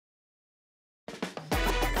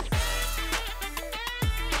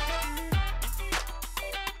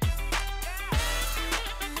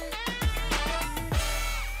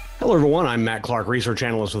Hello, everyone. I'm Matt Clark, research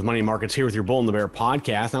analyst with Money Markets, here with your Bull and the Bear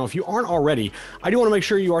podcast. Now, if you aren't already, I do want to make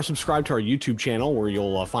sure you are subscribed to our YouTube channel, where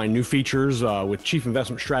you'll find new features with Chief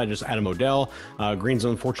Investment Strategist Adam O'Dell, Green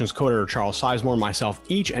Zone Fortunes co-editor Charles Sizemore, and myself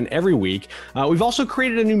each and every week. We've also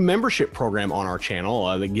created a new membership program on our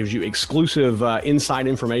channel that gives you exclusive inside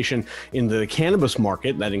information in the cannabis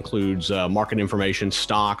market. That includes market information,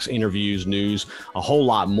 stocks, interviews, news, a whole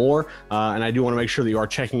lot more. And I do want to make sure that you are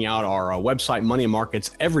checking out our website, Money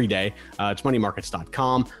Markets, every day. It's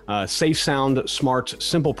moneymarkets.com. Safe, sound, smart,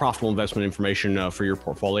 simple, profitable investment information for your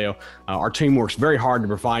portfolio. Our team works very hard to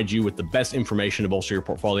provide you with the best information to bolster your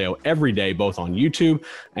portfolio every day, both on YouTube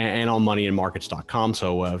and on moneyandmarkets.com.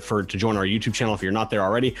 So to join our YouTube channel, if you're not there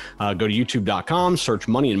already, go to youtube.com, search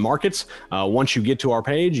Money and Markets. Once you get to our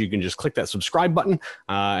page, you can just click that subscribe button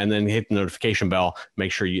and then hit the notification bell.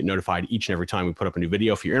 Make sure you get notified each and every time we put up a new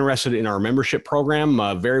video. If you're interested in our membership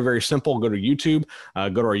program, very, very simple. Go to YouTube, go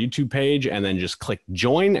to our YouTube page, and then just click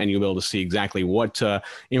join, and you'll be able to see exactly what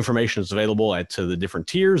information is available at the different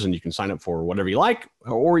tiers, and you can sign up for whatever you like,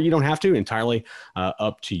 or you don't have to, entirely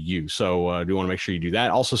up to you. So do want to make sure you do that.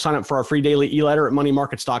 Also, sign up for our free daily e-letter at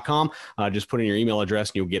moneymarkets.com. Just put in your email address,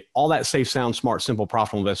 and you'll get all that safe, sound, smart, simple,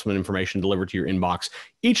 profitable investment information delivered to your inbox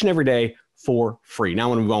each and every day for free. Now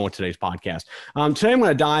I'm going to move on with today's podcast. Today I'm going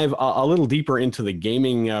to dive a little deeper into the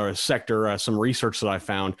gaming sector, some research that I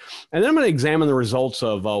found, and then I'm going to examine the results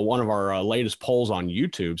of one of our latest polls on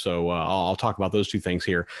YouTube. So I'll talk about those two things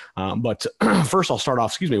here. But first I'll start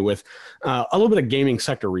off, with a little bit of gaming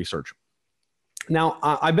sector research. Now,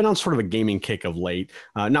 I've been on sort of a gaming kick of late,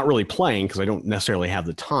 not really playing because I don't necessarily have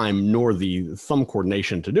the time nor the thumb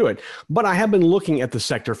coordination to do it, but I have been looking at the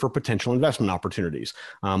sector for potential investment opportunities.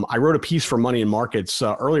 I wrote a piece for Money and Markets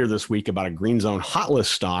earlier this week about a green zone hot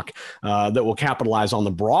list stock that will capitalize on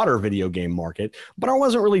the broader video game market, but I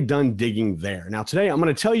wasn't really done digging there. Now, today I'm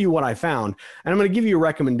going to tell you what I found, and I'm going to give you a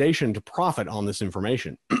recommendation to profit on this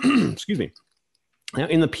information. Excuse me. Now,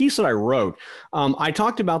 in the piece that I wrote, I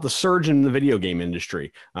talked about the surge in the video game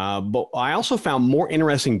industry, but I also found more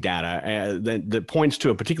interesting data that points to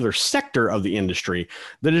a particular sector of the industry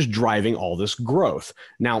that is driving all this growth.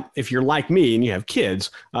 Now, if you're like me and you have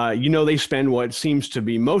kids, you know they spend what seems to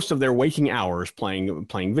be most of their waking hours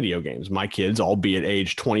playing video games. My kids, albeit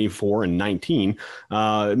age 24 and 19,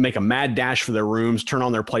 make a mad dash for their rooms, turn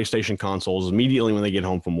on their PlayStation consoles immediately when they get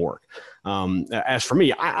home from work. As for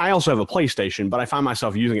me, I also have a PlayStation, but I find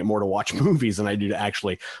myself using it more to watch movies than I do to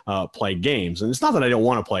actually play games. And it's not that I don't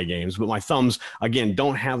want to play games, but my thumbs, again,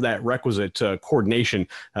 don't have that requisite coordination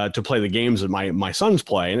to play the games that my sons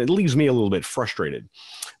play, and it leaves me a little bit frustrated.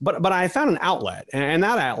 But I found an outlet, and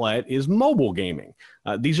that outlet is mobile gaming.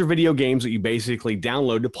 These are video games that you basically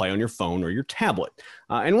download to play on your phone or your tablet.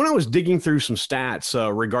 And when I was digging through some stats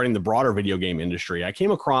regarding the broader video game industry, I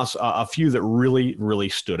came across a few that really, really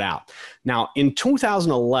stood out. Now, in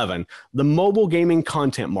 2011, the mobile gaming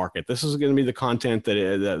content market, this is going to be the content that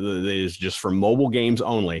is just for mobile games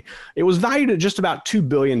only, it was valued at just about $2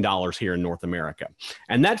 billion here in North America.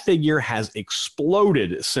 And that figure has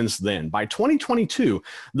exploded since then. By 2022,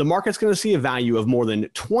 the market's going to see a value of more than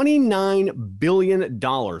 $29 billion.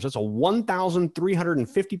 That's a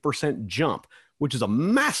 1,350% jump, which is a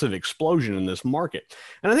massive explosion in this market.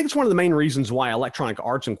 And I think it's one of the main reasons why Electronic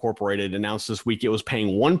Arts Incorporated announced this week it was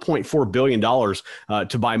paying $1.4 billion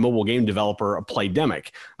to buy mobile game developer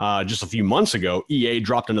Playdemic. Just a few months ago, EA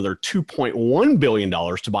dropped another $2.1 billion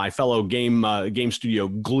to buy fellow game studio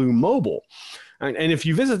Glue Mobile. And if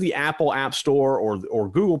you visit the Apple App Store or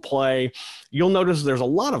Google Play, you'll notice there's a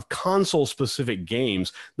lot of console-specific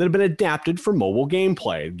games that have been adapted for mobile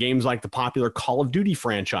gameplay. Games like the popular Call of Duty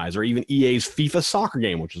franchise or even EA's FIFA soccer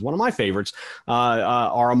game, which is one of my favorites,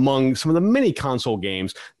 are among some of the many console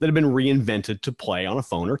games that have been reinvented to play on a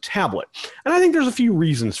phone or tablet. And I think there's a few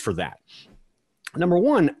reasons for that. Number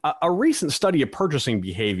one, a recent study of purchasing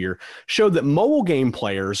behavior showed that mobile game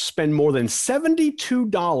players spend more than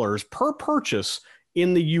 $72 per purchase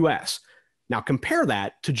in the US. Now compare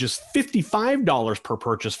that to just $55 per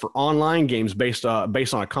purchase for online games based on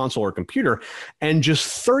a console or computer, and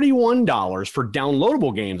just $31 for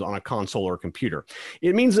downloadable games on a console or computer.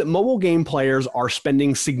 It means that mobile game players are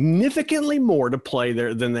spending significantly more to play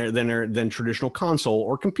than traditional console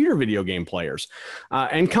or computer video game players.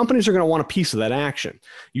 And companies are going to want a piece of that action.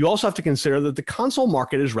 You also have to consider that the console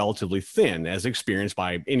market is relatively thin, as experienced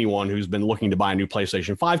by anyone who's been looking to buy a new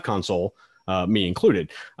PlayStation 5 console, me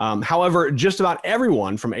included. However, just about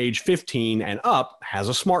everyone from age 15 and up has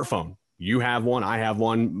a smartphone. You have one, I have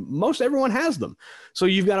one, most everyone has them. So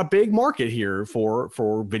you've got a big market here for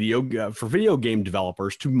video game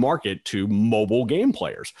developers to market to mobile game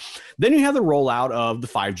players. Then you have the rollout of the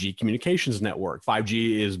 5G communications network.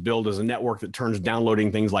 5G is billed as a network that turns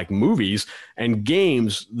downloading things like movies and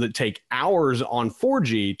games that take hours on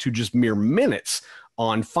 4G to just mere minutes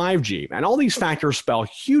on 5G. And all these factors spell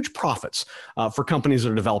huge profits for companies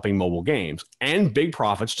that are developing mobile games, and big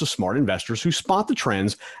profits to smart investors who spot the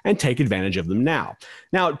trends and take advantage of them now.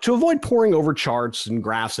 Now, to avoid poring over charts and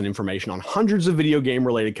graphs and information on hundreds of video game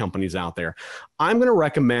related companies out there, I'm going to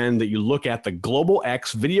recommend that you look at the Global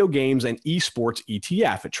X Video Games and Esports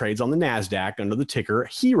ETF. It trades on the NASDAQ under the ticker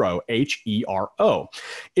HERO, HERO.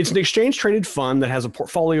 It's an exchange-traded fund that has a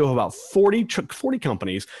portfolio of about 40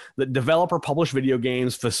 companies that develop or publish video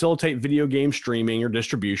games, facilitate video game streaming or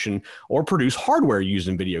distribution, or produce hardware used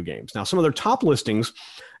in video games. Now, some of their top listings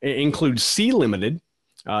include C Limited,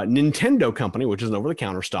 Nintendo Company, which is an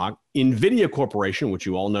over-the-counter stock, NVIDIA Corporation, which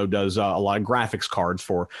you all know does a lot of graphics cards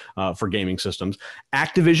for gaming systems,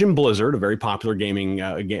 Activision Blizzard, a very popular gaming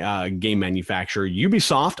game manufacturer,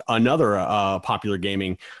 Ubisoft, another popular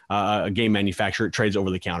game manufacturer, it trades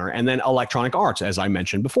over-the-counter, and then Electronic Arts, as I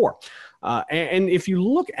mentioned before. And if you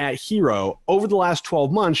look at HERO, over the last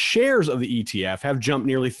 12 months, shares of the ETF have jumped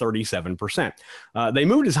nearly 37%. They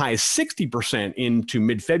moved as high as 60% into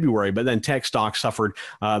mid-February, but then tech stocks suffered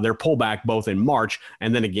their pullback both in March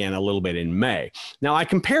and then again a little bit in May. Now, I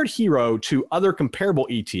compared HERO to other comparable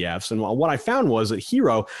ETFs, and what I found was that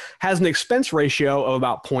HERO has an expense ratio of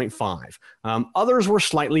about 0.5. Others were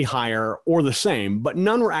slightly higher or the same, but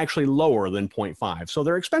none were actually lower than 0.5. So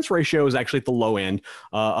their expense ratio is actually at the low end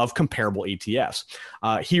of comparable ETFs.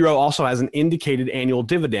 HERO also has an indicated annual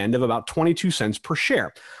dividend of about 22 cents per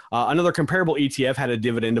share. Another comparable ETF had a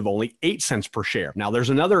dividend of only 8 cents per share. Now, there's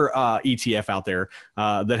another ETF out there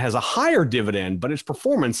that has a higher dividend, but its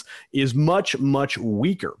performance is much, much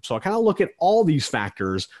weaker. So I kind of look at all these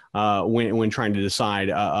factors when trying to decide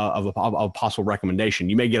of a possible recommendation.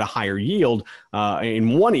 You may get a higher yield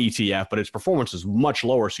in one ETF, but its performance is much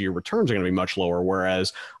lower, so your returns are going to be much lower,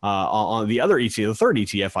 whereas on the other ETF, the third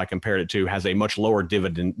ETF I compared it to, has a much lower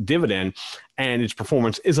dividend, and its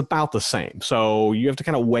performance is about the same. So you have to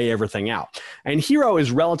kind of weigh everything out. And HERO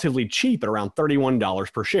is relatively cheap at around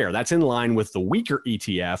 $31 per share. That's in line with the weaker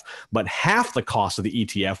ETF, but half the cost of the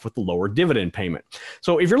ETF with the lower dividend payment.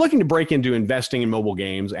 So if you're looking to break into investing in mobile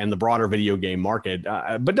games and the broader video game market,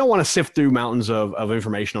 but don't want to sift through mountains of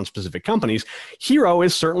information on specific companies, HERO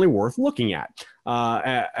is certainly worth looking at.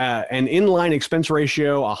 An inline expense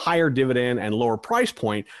ratio, a higher dividend, and lower price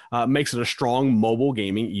point makes it a strong mobile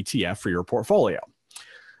gaming ETF for your portfolio.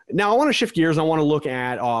 Now, I want to shift gears. I want to look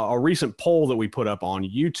at a recent poll that we put up on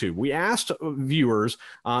YouTube. We asked viewers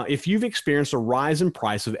if you've experienced a rise in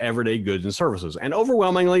price of everyday goods and services. And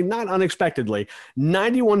overwhelmingly, not unexpectedly,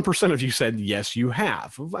 91% of you said, yes, you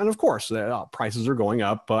have. And of course, prices are going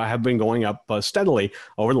up, have been going up steadily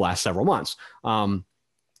over the last several months.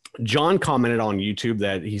 John commented on YouTube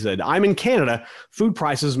that he said, I'm in Canada. Food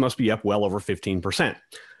prices must be up well over 15%.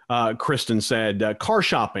 Kristen said, car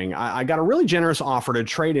shopping. I got a really generous offer to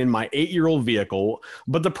trade in my 8-year-old vehicle,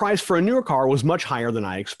 but the price for a newer car was much higher than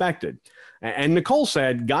I expected. And Nicole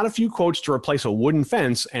said, got a few quotes to replace a wooden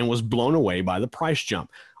fence and was blown away by the price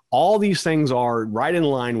jump. All these things are right in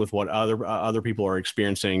line with what other people are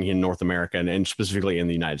experiencing in North America and specifically in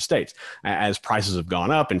the United States. As prices have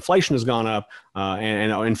gone up, inflation has gone up,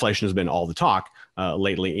 and inflation has been all the talk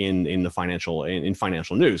lately in financial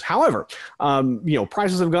news. However,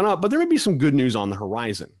 prices have gone up, but there may be some good news on the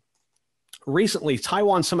horizon. Recently,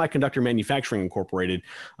 Taiwan Semiconductor Manufacturing Incorporated,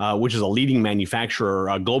 which is a leading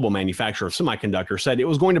global manufacturer of semiconductors, said it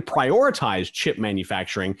was going to prioritize chip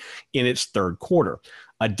manufacturing in its third quarter.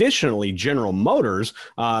 Additionally, General Motors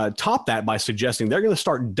topped that by suggesting they're going to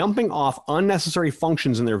start dumping off unnecessary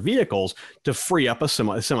functions in their vehicles to free up a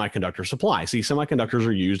semiconductor supply. See, semiconductors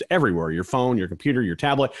are used everywhere, your phone, your computer, your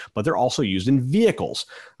tablet, but they're also used in vehicles.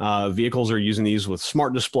 Vehicles are using these with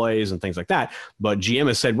smart displays and things like that. But GM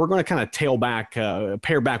has said, we're going to kind of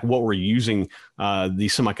pare back what we're using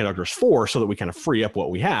these semiconductors for so that we kind of free up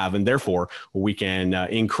what we have, and therefore we can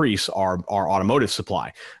increase our automotive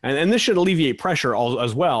supply. And this should alleviate pressure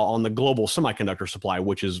as well on the global semiconductor supply,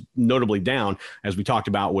 which is notably down, as we talked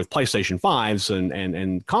about with PlayStation 5s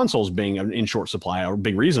and consoles being in short supply. A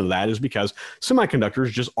big reason of that is because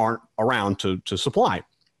semiconductors just aren't around to supply.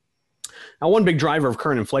 Now, one big driver of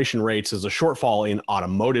current inflation rates is a shortfall in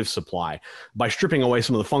automotive supply. By stripping away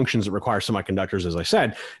some of the functions that require semiconductors, as I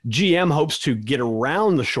said, GM hopes to get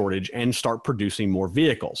around the shortage and start producing more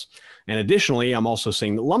vehicles. And additionally, I'm also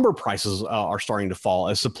seeing that lumber prices are starting to fall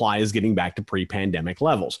as supply is getting back to pre-pandemic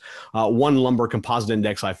levels. One lumber composite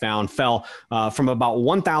index I found fell from about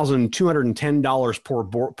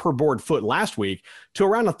 $1,210 per board foot last week to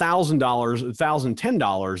around $1,000,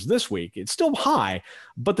 $1,010 this week. It's still high,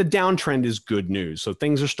 but the downtrend is good news. So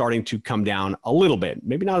things are starting to come down a little bit,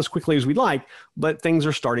 maybe not as quickly as we'd like, but things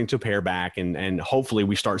are starting to pare back, and hopefully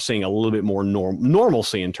we start seeing a little bit more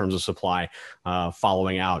normalcy in terms of supply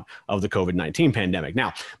following out of the COVID-19 pandemic.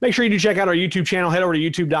 Now, make sure you do check out our YouTube channel. Head over to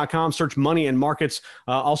youtube.com, search Money and Markets.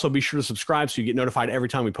 Also, be sure to subscribe so you get notified every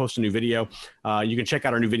time we post a new video. You can check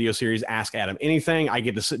out our new video series, Ask Adam Anything. I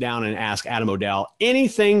get to sit down and ask Adam O'Dell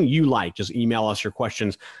anything you like. Just email us your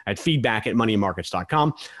questions at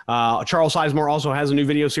feedback@moneyandmarkets.com. Charles Sizemore also has a new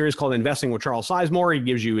video series called Investing with Charles Sizemore. He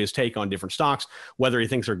gives you his take on different stocks, whether he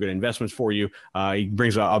thinks they're good investments for you. He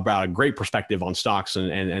brings about a great perspective on stocks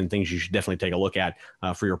and things you should definitely take a look at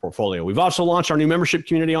for your portfolio. We've also launched our new membership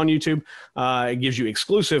community on YouTube. It gives you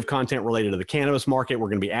exclusive content related to the cannabis market. We're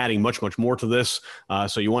going to be adding much more to this.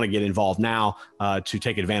 So you want to get involved now to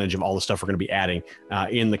take advantage of all the stuff we're going to be adding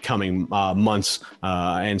in the coming months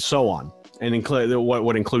and so on. And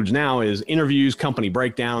what includes now is interviews, company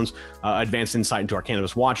breakdowns, advanced insight into our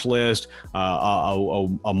cannabis watch list,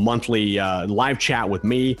 a monthly live chat with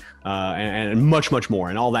me, and much more.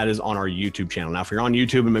 And all that is on our YouTube channel. Now, if you're on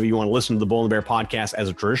YouTube and maybe you want to listen to the Bull and the Bear podcast as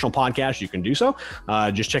a traditional podcast, you can do so.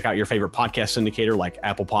 Just check out your favorite podcast syndicator like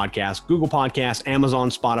Apple Podcasts, Google Podcasts, Amazon,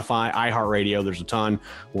 Spotify, iHeartRadio. There's a ton.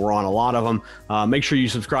 We're on a lot of them. Make sure you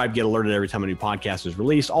subscribe, get alerted every time a new podcast is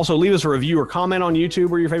released. Also, leave us a review or comment on YouTube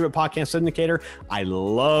or your favorite podcast syndicator. I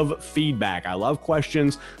love feedback. I love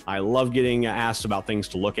questions. I love getting asked about things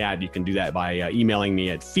to look at. You can do that by emailing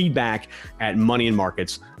me at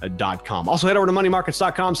feedback@moneyandmarkets.com. Also, head over to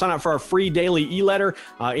moneymarkets.com, sign up for our free daily e-letter.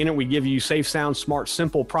 In it, we give you safe, sound, smart,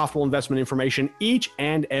 simple, profitable investment information each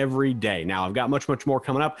and every day. Now, I've got much more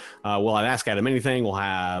coming up. We'll have Ask Adam Anything. We'll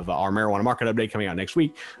have our marijuana market update coming out next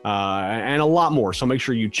week, and a lot more. So make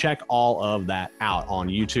sure you check all of that out on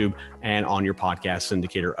YouTube and on your podcast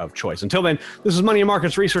syndicator of choice. Until then, this is Money and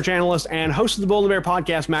Markets research analyst and host of the Bull and the Bear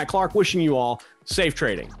podcast, Matt Clark, wishing you all safe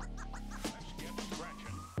trading.